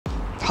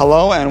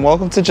Hello and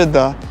welcome to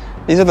Jeddah.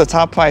 These are the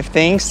top 5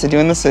 things to do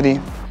in the city.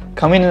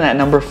 Coming in at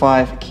number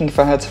 5, King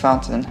Fahad's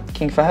Fountain.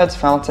 King Fahad's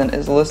Fountain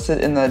is listed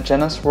in the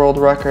Guinness World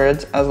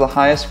Records as the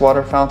highest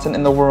water fountain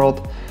in the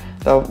world.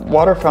 The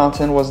water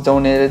fountain was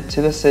donated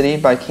to the city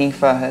by King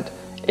Fahd.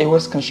 It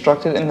was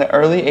constructed in the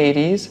early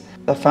 80s.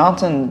 The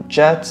fountain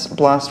jets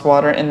blast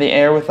water in the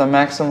air with a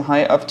maximum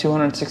height of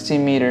 260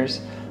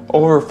 meters.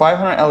 Over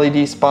 500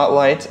 LED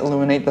spotlights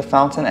illuminate the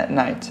fountain at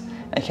night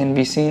and can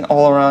be seen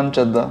all around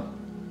Jeddah.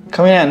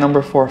 Coming at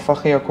number 4,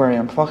 Fakieh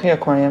Aquarium. Fakieh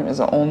Aquarium is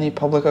the only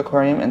public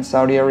aquarium in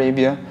Saudi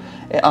Arabia.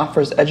 It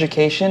offers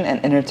education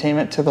and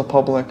entertainment to the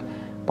public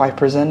by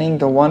presenting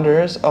the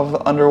wonders of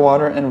the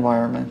underwater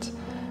environment.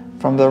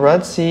 From the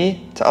Red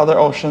Sea to other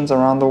oceans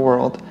around the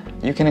world,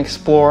 you can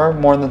explore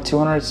more than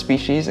 200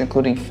 species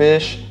including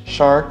fish,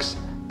 sharks,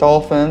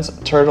 dolphins,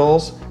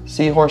 turtles,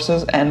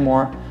 seahorses, and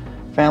more.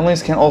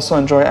 Families can also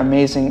enjoy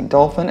amazing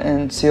dolphin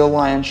and sea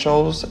lion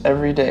shows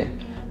every day.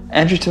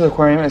 Entry to the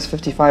aquarium is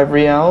 55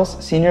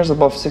 riyals. Seniors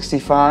above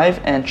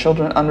 65 and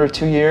children under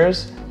 2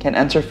 years can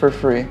enter for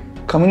free.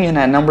 Coming in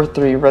at number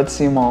 3, Red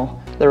Sea Mall.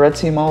 The Red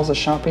Sea Mall is a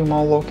shopping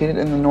mall located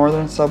in the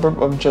northern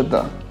suburb of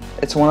Jeddah.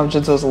 It's one of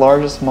Jeddah's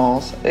largest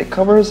malls. It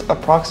covers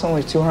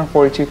approximately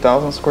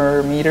 242,000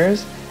 square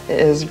meters. It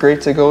is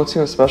great to go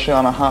to, especially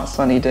on a hot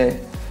sunny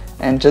day,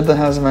 and Jeddah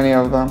has many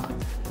of them.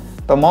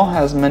 The mall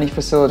has many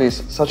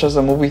facilities, such as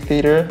a movie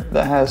theater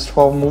that has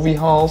 12 movie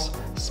halls,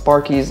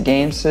 Sparky's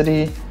Game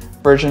City,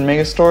 Virgin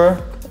Megastore,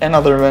 and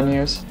other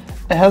venues.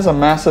 It has a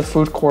massive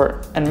food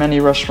court and many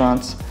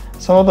restaurants.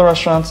 Some of the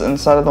restaurants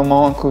inside of the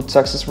mall include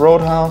Texas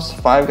Roadhouse,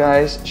 Five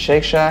Guys,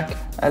 Shake Shack,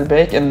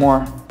 Al-Bake, and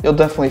more. You'll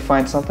definitely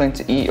find something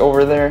to eat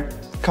over there.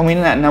 Coming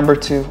in at number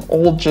 2,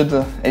 Old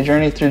Jeddah, a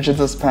journey through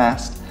Jeddah's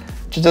past.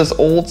 Jeddah's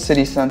old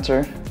city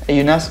center, a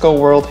UNESCO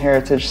World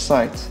Heritage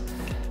Site.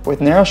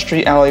 With narrow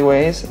street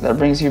alleyways that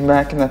brings you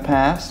back in the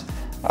past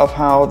of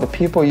how the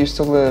people used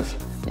to live.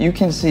 You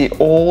can see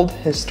old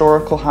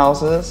historical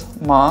houses,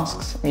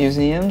 mosques,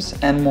 museums,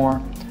 and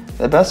more.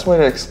 The best way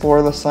to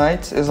explore the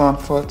sites is on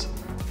foot.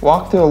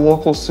 Walk through the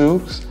local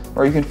souks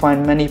where you can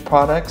find many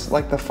products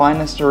like the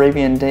finest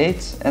Arabian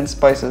dates and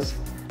spices.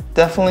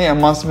 Definitely a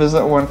must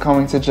visit when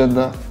coming to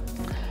Jeddah.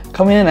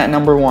 Coming in at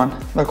number 1,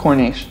 the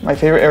Corniche, my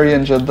favorite area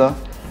in Jeddah.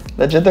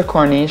 The Jeddah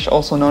Corniche,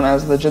 also known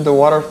as the Jeddah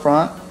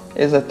Waterfront,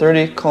 is a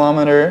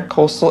 30-kilometer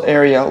coastal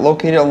area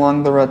located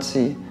along the Red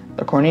Sea.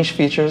 The Corniche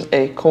features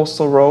a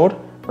coastal road,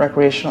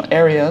 recreational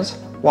areas,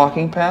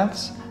 walking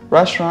paths,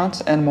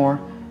 restaurants, and more.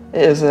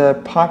 It is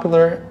a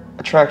popular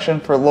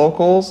attraction for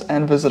locals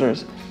and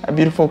visitors. A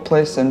beautiful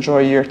place to enjoy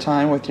your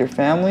time with your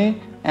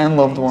family and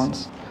loved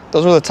ones.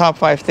 Those were the top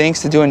 5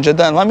 things to do in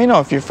Jeddah. And let me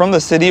know if you're from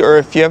the city or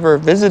if you ever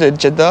visited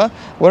Jeddah,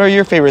 what are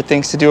your favorite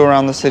things to do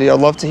around the city?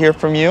 I'd love to hear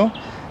from you.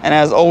 And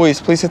as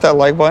always, please hit that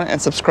like button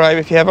and subscribe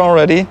if you haven't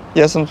already.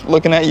 Yes, I'm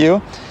looking at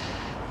you.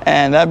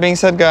 And that being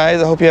said,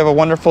 guys, I hope you have a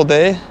wonderful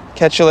day.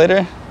 Catch you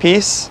later.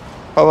 Peace.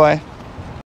 Bye-bye.